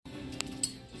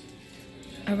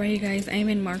Alright you guys, I'm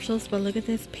in Marshals, but look at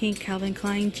this pink Calvin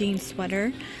Klein jean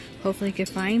sweater. Hopefully you can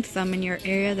find some in your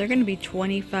area. They're going to be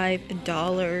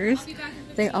 $25.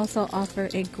 They also offer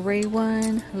a gray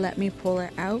one. Let me pull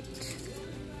it out.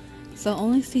 So I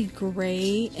only see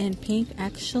gray and pink.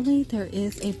 Actually, there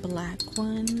is a black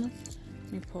one.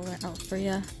 Let me pull it out for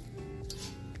you.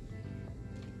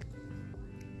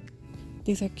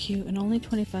 These are cute and only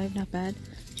 $25, not bad.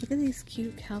 Look at these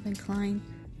cute Calvin Klein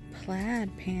plaid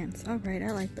pants. Alright,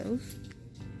 I like those.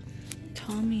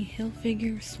 Tommy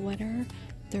Hilfiger sweater,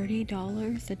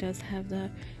 $30. It does have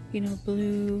the, you know,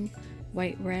 blue,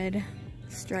 white, red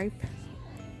stripe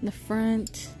in the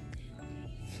front.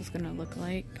 This is gonna look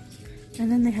like.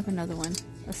 And then they have another one,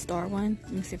 a star one.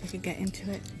 Let me see if I can get into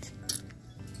it.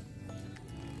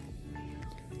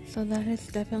 So that is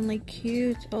definitely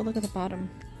cute. Oh, look at the bottom.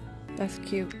 That's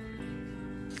cute.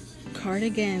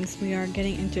 Cardigans. We are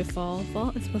getting into fall.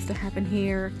 Fall is supposed to happen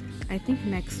here, I think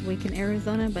next week in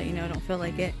Arizona, but you know, I don't feel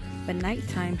like it. But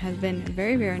nighttime has been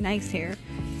very, very nice here.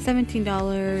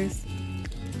 $17.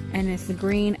 And it's the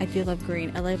green. I do love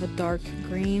green. I love a dark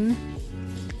green.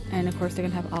 And of course they're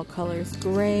gonna have all colors.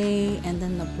 Gray and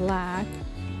then the black.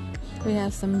 We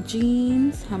have some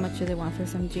jeans. How much do they want for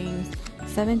some jeans?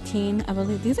 $17. I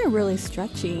believe these are really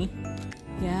stretchy.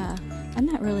 Yeah. I'm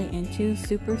not really into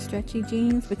super stretchy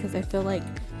jeans because I feel like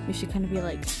you should kind of be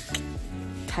like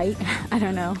tight. I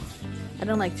don't know. I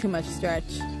don't like too much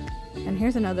stretch. And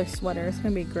here's another sweater. It's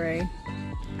gonna be gray.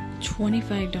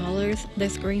 $25.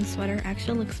 This green sweater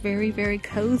actually looks very, very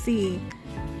cozy.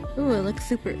 Ooh, it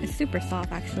looks it's super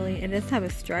soft actually. It does have a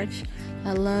stretch.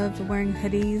 I love wearing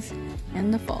hoodies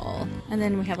in the fall. And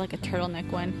then we have like a turtleneck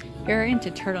one. If you're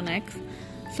into turtlenecks.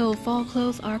 So fall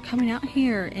clothes are coming out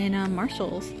here in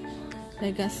Marshals.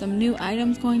 They got some new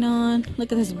items going on.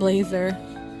 Look at this blazer.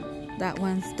 That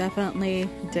one's definitely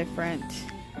different.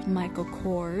 Michael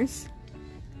Kors.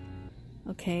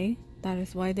 Okay, that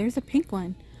is why there's a pink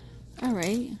one.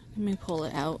 Alright, let me pull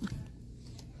it out.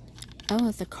 Oh,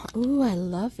 it's a ooh, I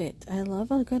love it. I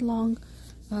love a good long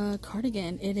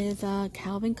cardigan. It is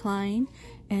Calvin Klein,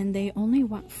 and they only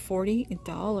want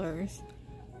 $40.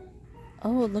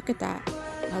 Oh, look at that.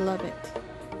 I love it.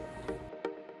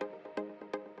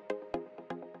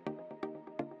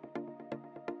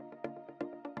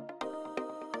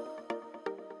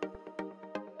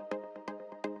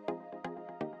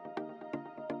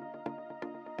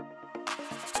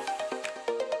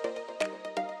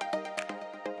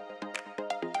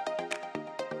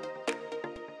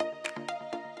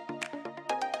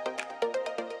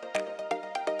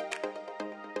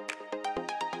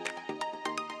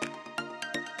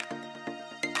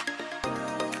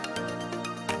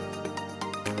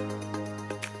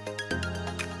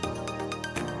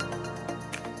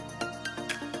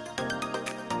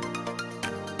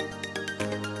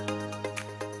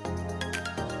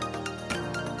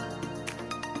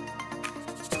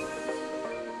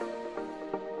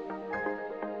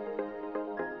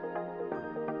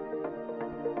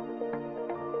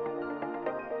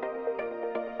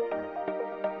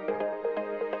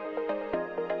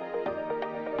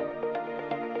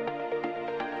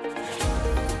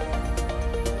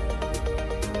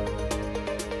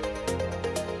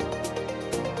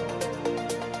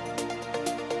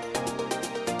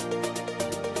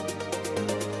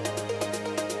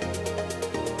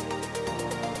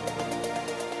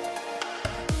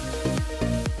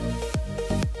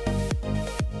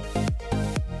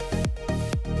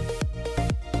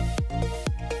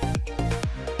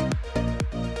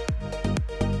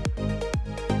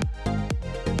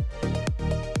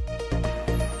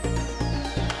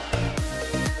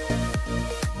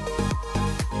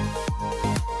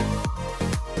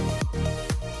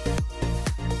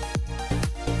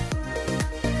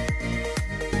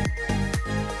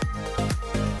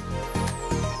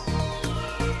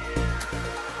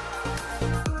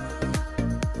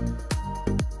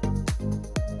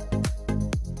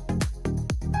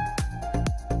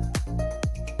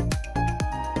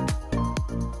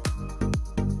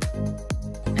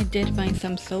 Did find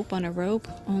some soap on a rope,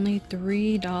 only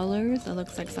 $3. It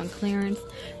looks like it's on clearance.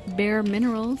 Bare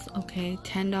Minerals, okay,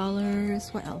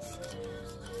 $10. What else?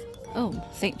 Oh,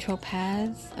 St.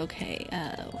 Tropez, okay.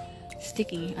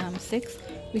 Sticky,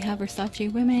 $6. We have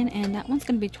Versace Women, and that one's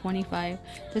gonna be $25.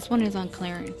 This one is on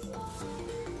clearance.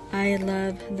 I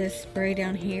love this spray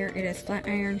down here. It is Flat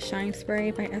Iron Shine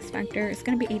Spray by S Factor. It's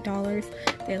gonna be $8.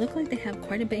 They look like they have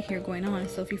quite a bit here going on,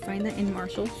 so if you find that in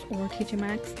Marshals or Tj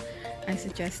Maxx, I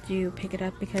suggest you pick it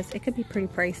up because it could be pretty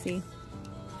pricey.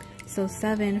 So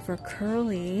 $7 for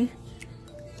curly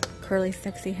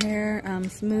sexy hair,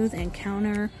 smooth and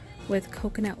counter with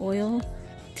coconut oil,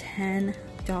 $10.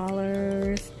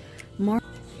 $6. More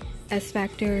S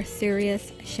Factor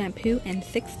Serious shampoo and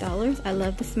 $6. I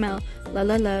love the smell. Love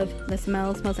the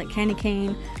smell. It smells like candy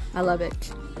cane. I love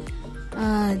it.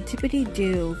 Dippity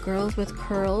Doo Girls with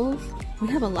Curls. We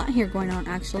have a lot here going on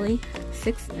actually.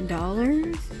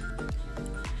 $6.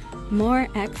 More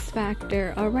X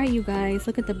Factor. Alright you guys,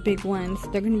 look at the big ones.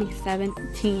 They're gonna be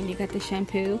 $17. You got the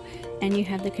shampoo and you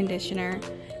have the conditioner.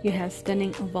 You have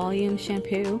Stunning Volume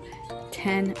shampoo.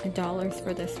 $10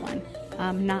 for this one.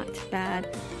 Not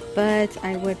bad, but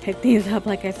I would pick these up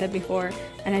like I said before,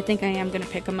 and I think I am gonna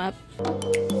pick them up.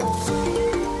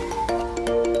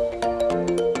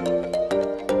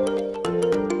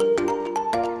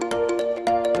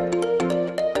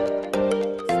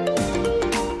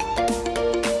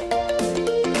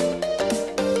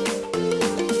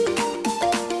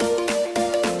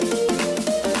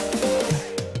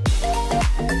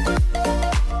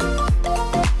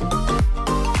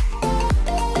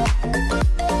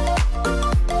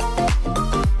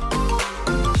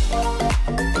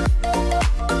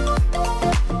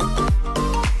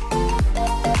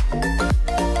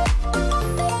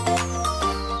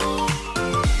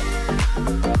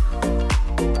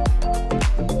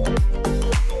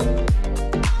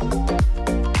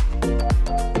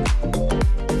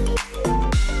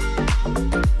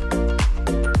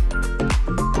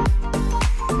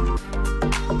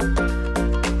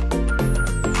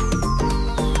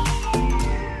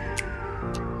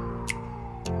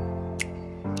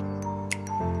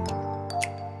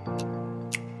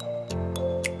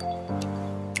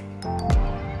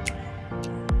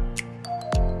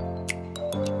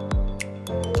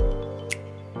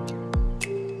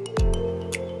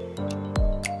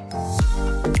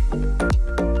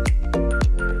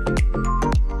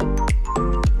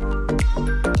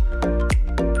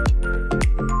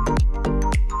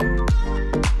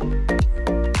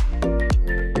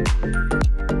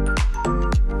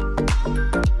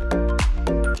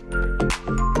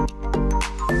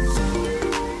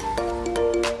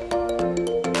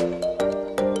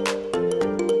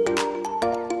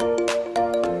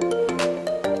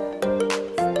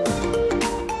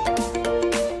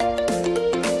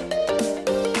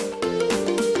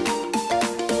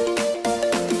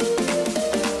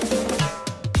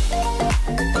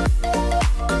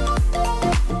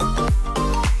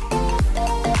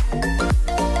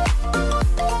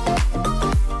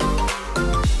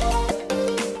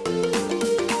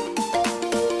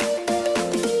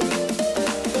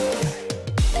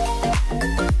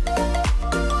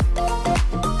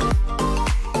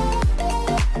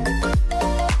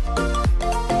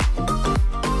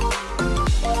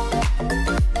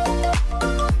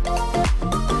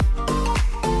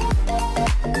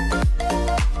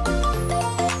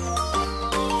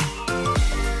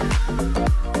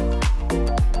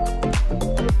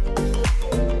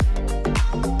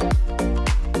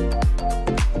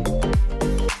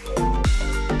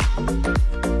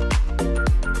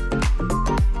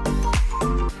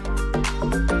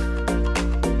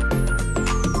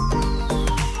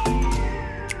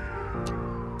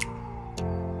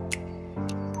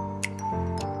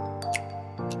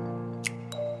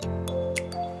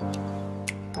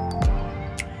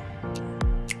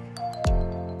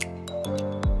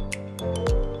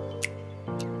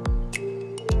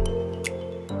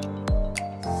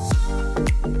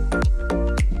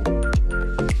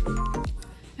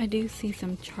 do see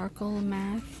some charcoal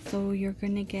masks, so you're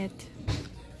gonna get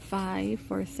 5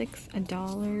 for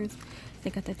 $6. They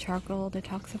got the charcoal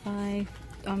detoxify,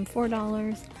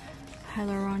 $4.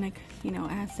 Hyaluronic,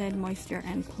 acid, moisture,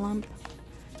 and plump.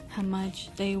 How much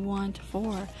they want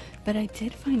for? But I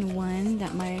did find one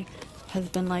that my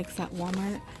husband likes at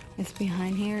Walmart. It's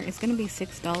behind here. It's gonna be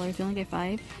 $6. You only get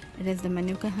 5. It is the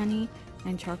Manuka honey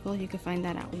and charcoal. You can find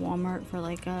that at Walmart for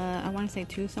like I want to say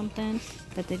 2 something,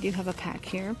 but they do have a pack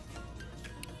here.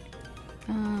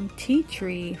 Tea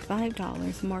tree,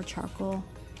 $5. More charcoal,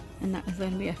 and that was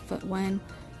going to be a foot one.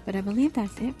 But I believe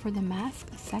that's it for the mask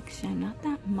section. Not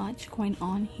that much going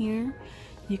on here.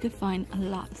 You could find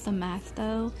lots of masks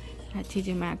though at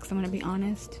TJ Maxx, I'm gonna be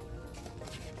honest.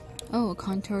 Oh, a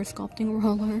contour sculpting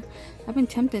roller. I've been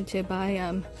tempted to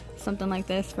buy something like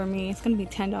this for me. It's gonna be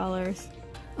 $10.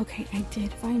 Okay, I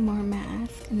did find more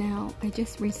masks. Now, I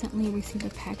just recently received a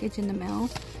package in the mail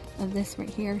of this right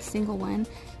here, single one,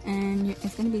 and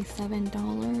it's gonna be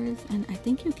 $7, and I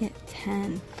think you get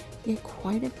 10. You get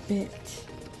quite a bit.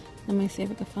 Let me see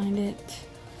if I can find it.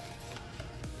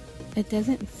 It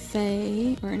doesn't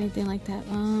say or anything like that.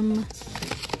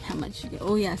 How much you get?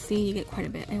 Oh yeah, see, you get quite a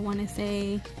bit. I want to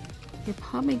say you're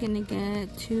probably gonna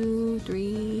get 2,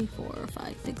 3, 4,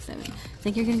 5, 6, 7. I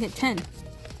think you're gonna get 10.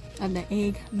 of the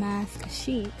egg mask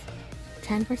sheet.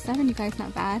 10 for $7, you guys,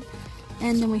 not bad.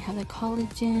 And then we have the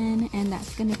collagen, and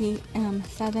that's gonna be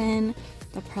 $7.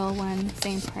 The pearl one,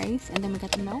 same price. And then we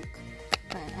got the milk,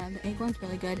 but the egg one's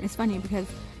really good. It's funny because,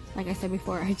 like I said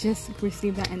before, I just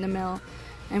received that in the mail.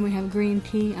 And we have green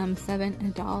tea,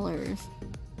 $7.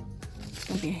 It's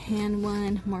gonna be a hand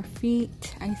one, more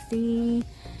feet, I see.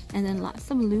 And then lots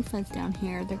of loofahs down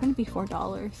here. They're gonna be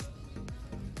 $4.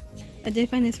 I did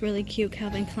find this really cute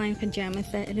Calvin Klein pajama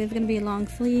set. It is going to be a long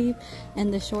sleeve,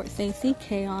 and the shorts say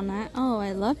CK on that. Oh,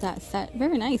 I love that set.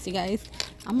 Very nice, you guys.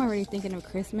 I'm already thinking of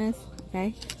Christmas.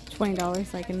 Okay,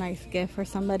 $20, like a nice gift for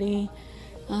somebody.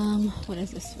 What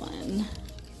is this one?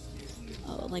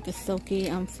 Oh, like a silky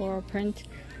floral print.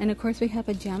 And of course we have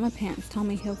pajama pants.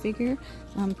 Tommy Hilfiger,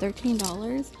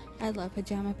 $13. I love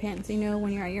pajama pants. You know,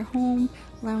 when you're at your home,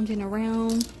 lounging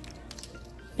around,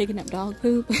 picking up dog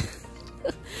poop.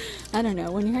 I don't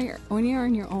know, when you're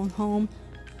in your own home,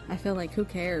 I feel like who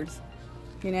cares,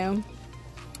 you know?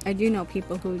 I do know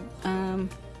people who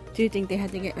do think they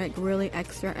have to get like really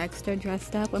extra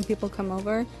dressed up when people come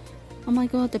over. I'm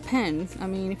like, well, it depends. I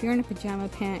mean, if you're in a pajama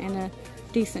pant and a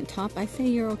decent top, I say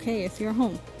you're okay. It's your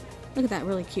home. Look at that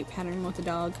really cute pattern with the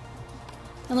dog.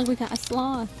 And look, we got a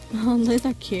sloth. Oh, those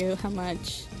are cute. How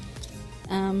much?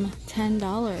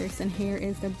 $10. And here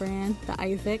is the brand, the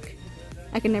Isaac.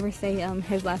 I can never say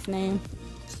his last name.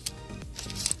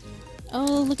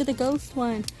 Oh, look at the ghost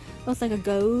one. Oh, it's like a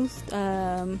ghost.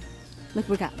 Look,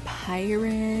 we got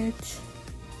pirate.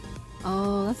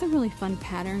 Oh, that's a really fun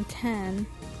pattern. 10.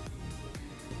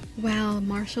 Wow,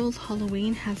 Marshals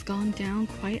Halloween has gone down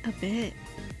quite a bit.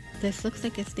 This looks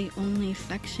like it's the only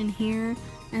section here,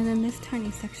 and then this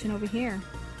tiny section over here.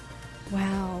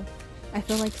 Wow, I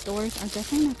feel like stores are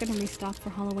definitely not going to restock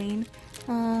for Halloween.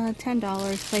 $10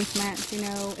 placemats, you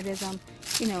know, it is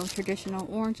you know, traditional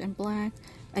orange and black.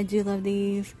 I do love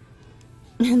these.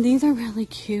 And these are really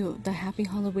cute. The Happy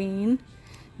Halloween.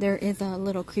 There is a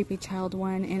little creepy child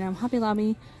one in Hobby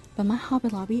Lobby, but my Hobby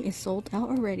Lobby is sold out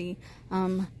already.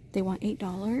 They want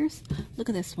 $8. Look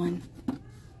at this one.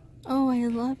 Oh, I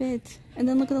love it. And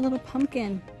then look at the little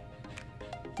pumpkin.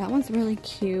 That one's really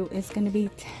cute. It's gonna be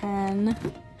 10.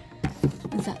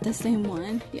 Is that the same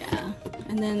one? Yeah.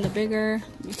 And then the bigger,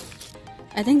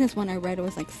 I think this one I read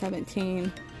was like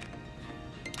 17.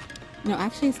 No,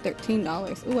 actually it's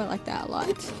 $13. Ooh, I like that a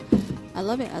lot. I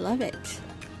love it. I love it.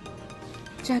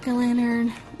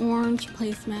 Jack-o'-lantern, orange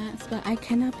placemats, but I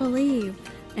cannot believe.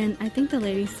 And I think the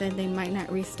lady said they might not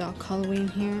restock Halloween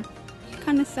here.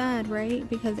 Kind of sad, right?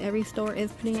 Because every store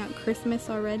is putting out Christmas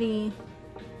already.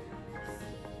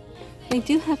 They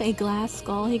do have a glass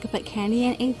skull you can put candy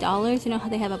in, $8. You know how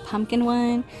they have a pumpkin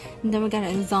one? And then we got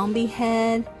a zombie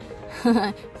head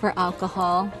for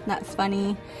alcohol. That's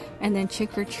funny. And then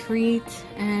trick or treat.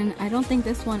 And I don't think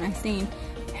this one I've seen.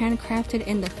 Handcrafted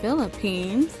in the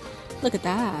Philippines. Look at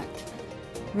that.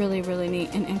 Really, really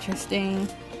neat and interesting.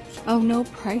 Oh, no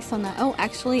price on that. Oh,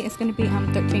 actually, it's going to be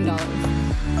 $13.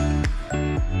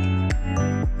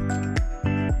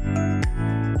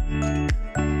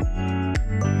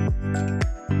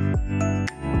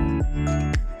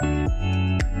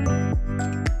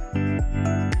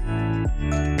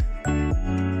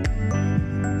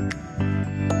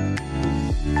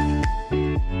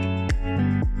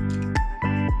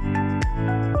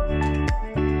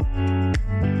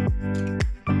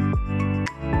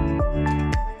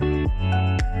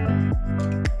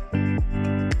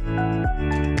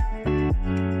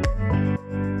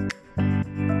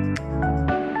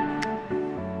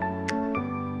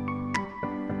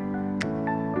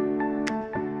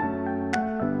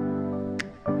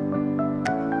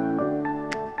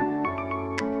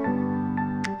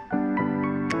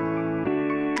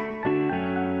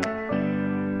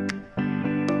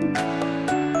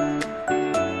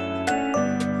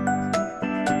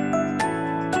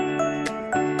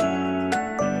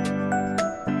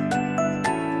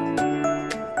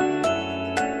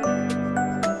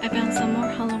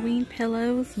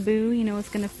 Pillows, boo, you know, it's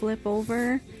gonna flip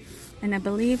over, and I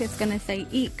believe it's gonna say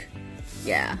eek.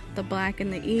 Yeah, the black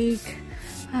and the eek.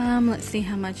 Let's see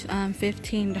how much.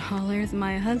 $15.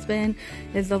 My husband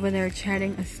is over there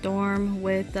chatting a storm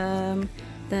with the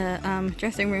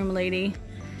dressing room lady.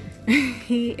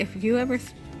 If you ever,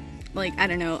 like, I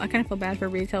don't know, I kind of feel bad for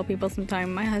retail people sometimes.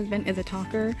 My husband is a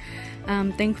talker.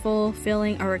 Thankful,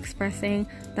 feeling, or expressing.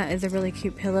 That is a really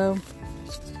cute pillow.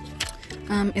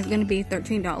 It's gonna be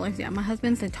 $13. Yeah, my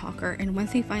husband's a talker, and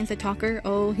once he finds a talker,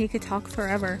 oh, he could talk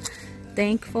forever.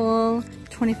 Thankful,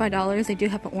 $25. They do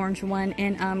have an orange one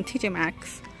in TJ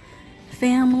Maxx.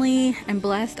 family and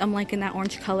blessed. I'm liking that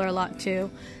orange color a lot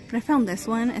too. But I found this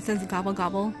one. It says gobble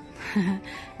gobble.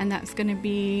 And that's gonna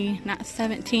be not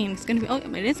 17. It's gonna be, oh,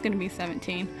 it is gonna be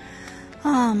 17.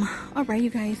 Alright, you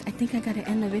guys, I think I gotta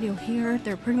end the video here.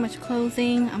 They're pretty much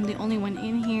closing. I'm the only one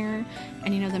in here,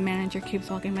 and you know the manager keeps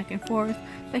walking back and forth,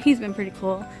 but he's been pretty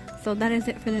cool. So that is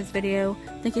it for this video.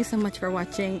 Thank you so much for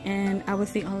watching, and I will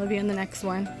see all of you in the next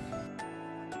one.